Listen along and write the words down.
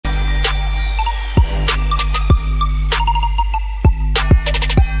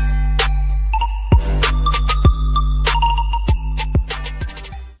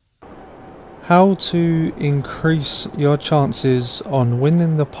How to increase your chances on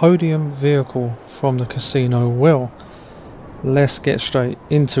winning the podium vehicle from the casino wheel. Let's get straight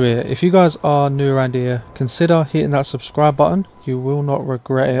into it. If you guys are new around here, consider hitting that subscribe button. You will not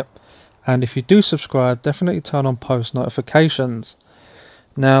regret it. And if you do subscribe, definitely turn on post notifications.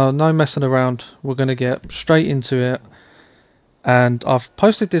 Now, no messing around, we're going to get straight into it. And I've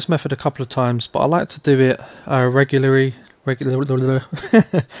posted this method a couple of times, but I like to do it regularly.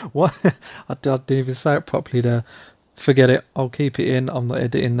 What? I didn't even say it properly there. Forget it. I'll keep it in. I'm not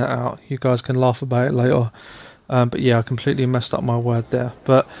editing that out. You guys can laugh about it later. But yeah, I completely messed up my word there.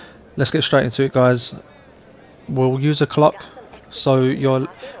 But let's get straight into it, guys. We'll use a clock. So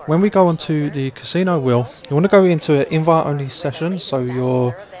when we go onto the casino wheel, you want to go into an invite only session, so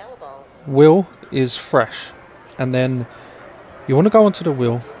your wheel is fresh. And then you want to go onto the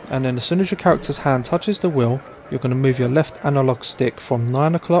wheel, and then as soon as your character's hand touches the wheel, you're going to move your left analog stick from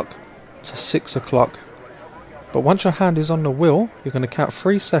 9 o'clock to 6 o'clock. But once your hand is on the wheel, you're going to count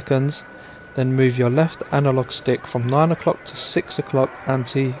 3 seconds, then move your left analog stick from 9 o'clock to 6 o'clock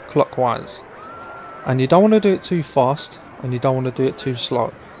anti-clockwise. And you don't want to do it too fast, and you don't want to do it too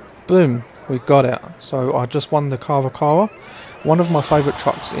slow. Boom, we got it. So I just won the car, one of my favourite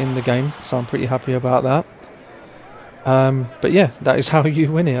trucks in the game, so I'm pretty happy about that. But yeah, that is how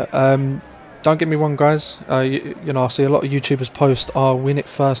you win it. Don't get me wrong, guys. You know, I see a lot of YouTubers post, "Oh, win it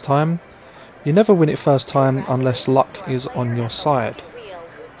first time." You never win it first time unless luck is on your side,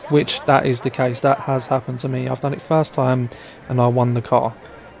 which that is the case. That has happened to me. I've done it first time and I won the car.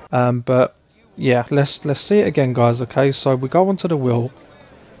 But yeah, let's see it again, guys. Okay, so we go onto the wheel.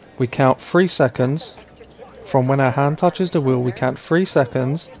 We count 3 seconds from when our hand touches the wheel. We count 3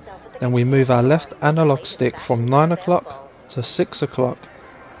 seconds. Then we move our left analog stick from 9 o'clock to 6 o'clock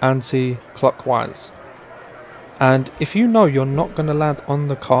anti-clockwise. And if you know you're not going to land on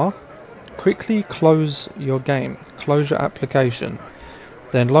the car, quickly close your game, close your application,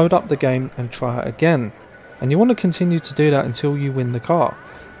 then load up the game and try it again. And you want to continue to do that until you win the car.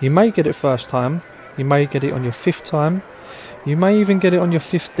 You may get it first time, you may get it on your 5th time, you may even get it on your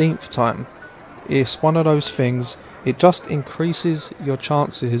 15th time. It's one of those things. It just increases your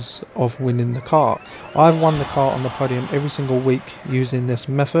chances of winning the car. I've won the car on the podium every single week using this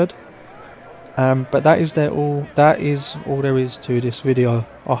method. But that is all there is to this video.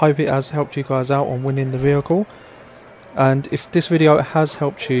 I hope it has helped you guys out on winning the vehicle. And if this video has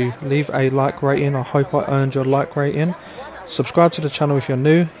helped you, leave a like rating. I hope I earned your like rating. Subscribe to the channel if you're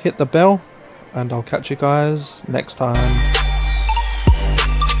new. Hit the bell. And I'll catch you guys next time.